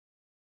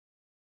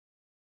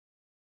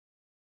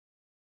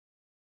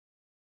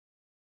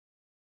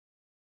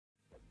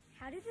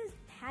How do those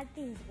pad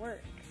things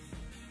work?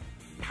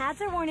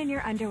 Pads are worn in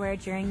your underwear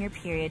during your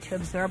period to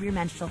absorb your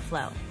menstrual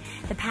flow.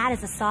 The pad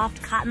is a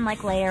soft,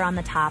 cotton-like layer on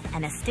the top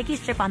and a sticky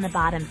strip on the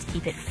bottom to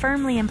keep it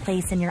firmly in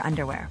place in your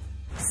underwear.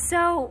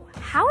 So,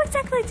 how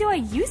exactly do I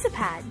use a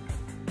pad?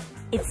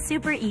 It's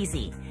super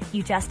easy.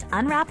 You just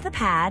unwrap the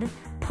pad,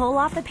 pull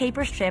off the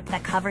paper strip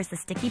that covers the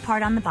sticky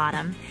part on the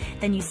bottom,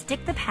 then you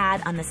stick the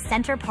pad on the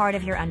center part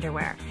of your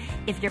underwear.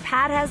 If your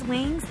pad has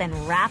wings,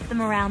 then wrap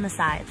them around the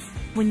sides.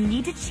 When you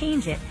need to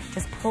change it,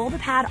 just pull the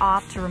pad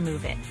off to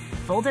remove it.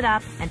 Fold it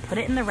up and put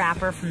it in the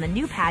wrapper from the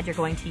new pad you're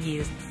going to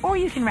use, or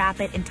you can wrap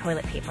it in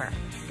toilet paper.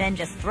 Then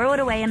just throw it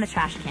away in the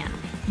trash can.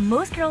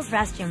 Most girls'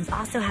 restrooms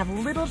also have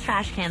little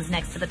trash cans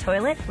next to the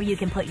toilet where you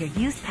can put your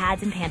used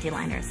pads and panty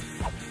liners.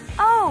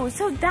 Oh,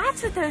 so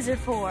that's what those are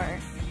for.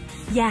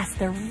 Yes,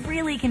 they're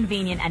really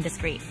convenient and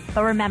discreet.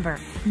 But remember,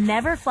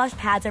 never flush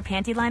pads or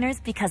panty liners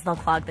because they'll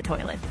clog the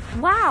toilet.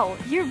 Wow,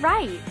 you're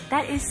right.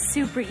 That is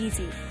super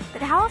easy.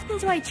 But how often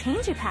do I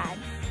change a pad?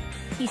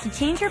 You should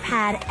change your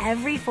pad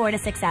every 4 to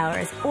 6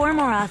 hours, or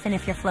more often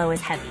if your flow is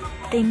heavy.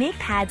 They make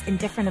pads in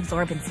different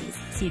absorbencies,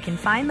 so you can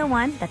find the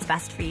one that's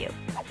best for you.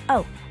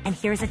 Oh, and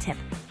here's a tip.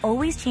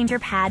 Always change your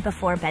pad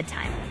before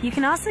bedtime. You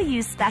can also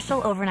use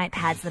special overnight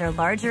pads that are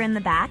larger in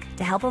the back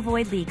to help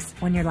avoid leaks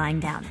when you're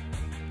lying down.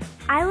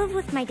 I live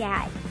with my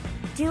dad.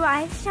 Do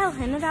I have to tell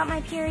him about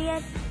my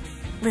period?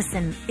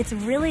 Listen, it's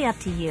really up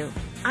to you.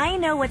 I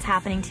know what's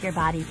happening to your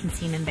body can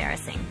seem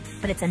embarrassing,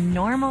 but it's a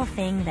normal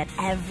thing that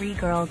every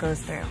girl goes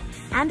through.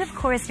 And of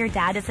course, your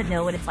dad doesn't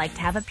know what it's like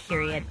to have a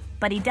period,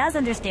 but he does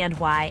understand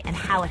why and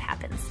how it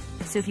happens.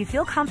 So if you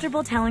feel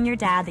comfortable telling your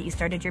dad that you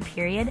started your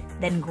period,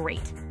 then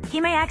great. He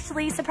may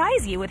actually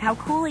surprise you with how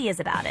cool he is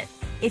about it.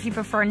 If you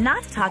prefer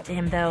not to talk to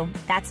him though,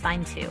 that's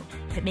fine too.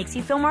 If it makes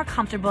you feel more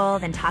comfortable,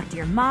 then talk to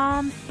your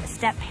mom, a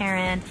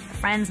step-parent, a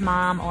friend's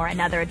mom, or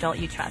another adult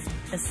you trust,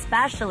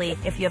 especially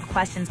if you have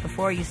questions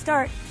before you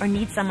start or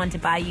need someone to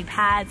buy you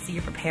pads so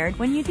you're prepared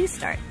when you do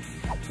start.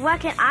 What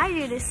can I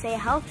do to stay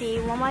healthy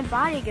while my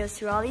body goes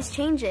through all these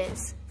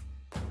changes?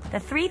 The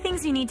 3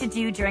 things you need to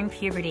do during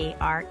puberty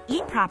are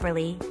eat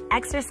properly,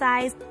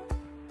 exercise,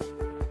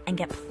 and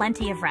get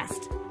plenty of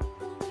rest.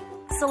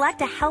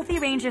 Select a healthy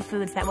range of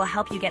foods that will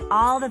help you get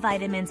all the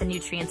vitamins and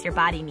nutrients your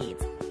body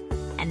needs.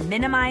 And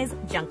minimize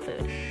junk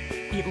food.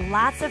 Eat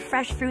lots of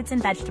fresh fruits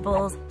and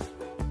vegetables,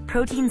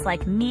 proteins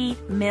like meat,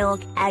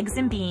 milk, eggs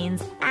and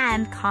beans,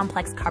 and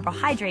complex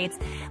carbohydrates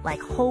like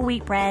whole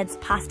wheat breads,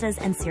 pastas,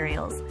 and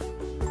cereals.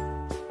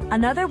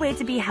 Another way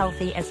to be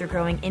healthy as you're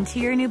growing into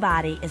your new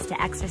body is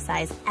to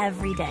exercise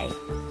every day.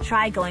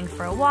 Try going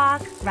for a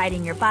walk,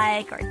 riding your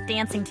bike, or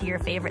dancing to your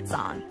favorite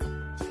song.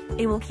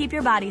 It will keep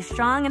your body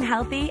strong and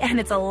healthy, and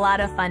it's a lot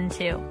of fun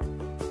too.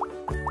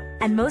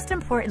 And most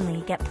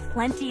importantly, get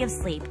plenty of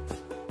sleep.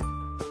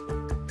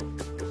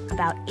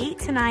 About 8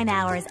 to 9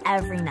 hours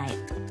every night.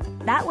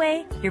 That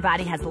way, your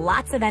body has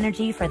lots of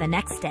energy for the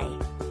next day.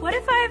 What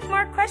if I have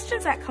more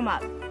questions that come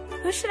up?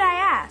 Who should I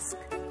ask?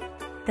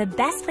 The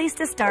best place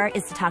to start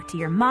is to talk to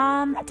your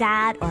mom,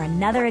 dad, or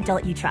another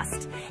adult you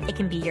trust. It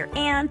can be your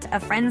aunt, a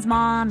friend's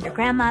mom, your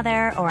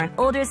grandmother, or an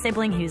older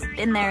sibling who's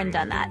been there and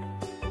done that.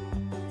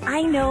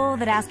 I know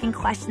that asking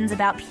questions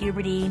about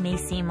puberty may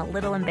seem a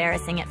little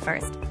embarrassing at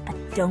first, but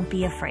don't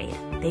be afraid.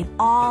 They've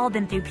all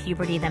been through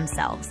puberty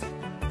themselves.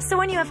 So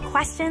when you have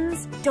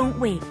questions, don't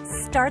wait.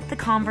 Start the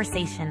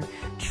conversation.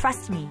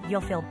 Trust me,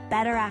 you'll feel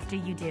better after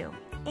you do.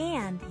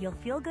 And you'll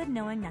feel good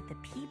knowing that the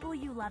people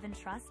you love and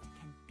trust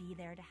can be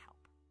there to help.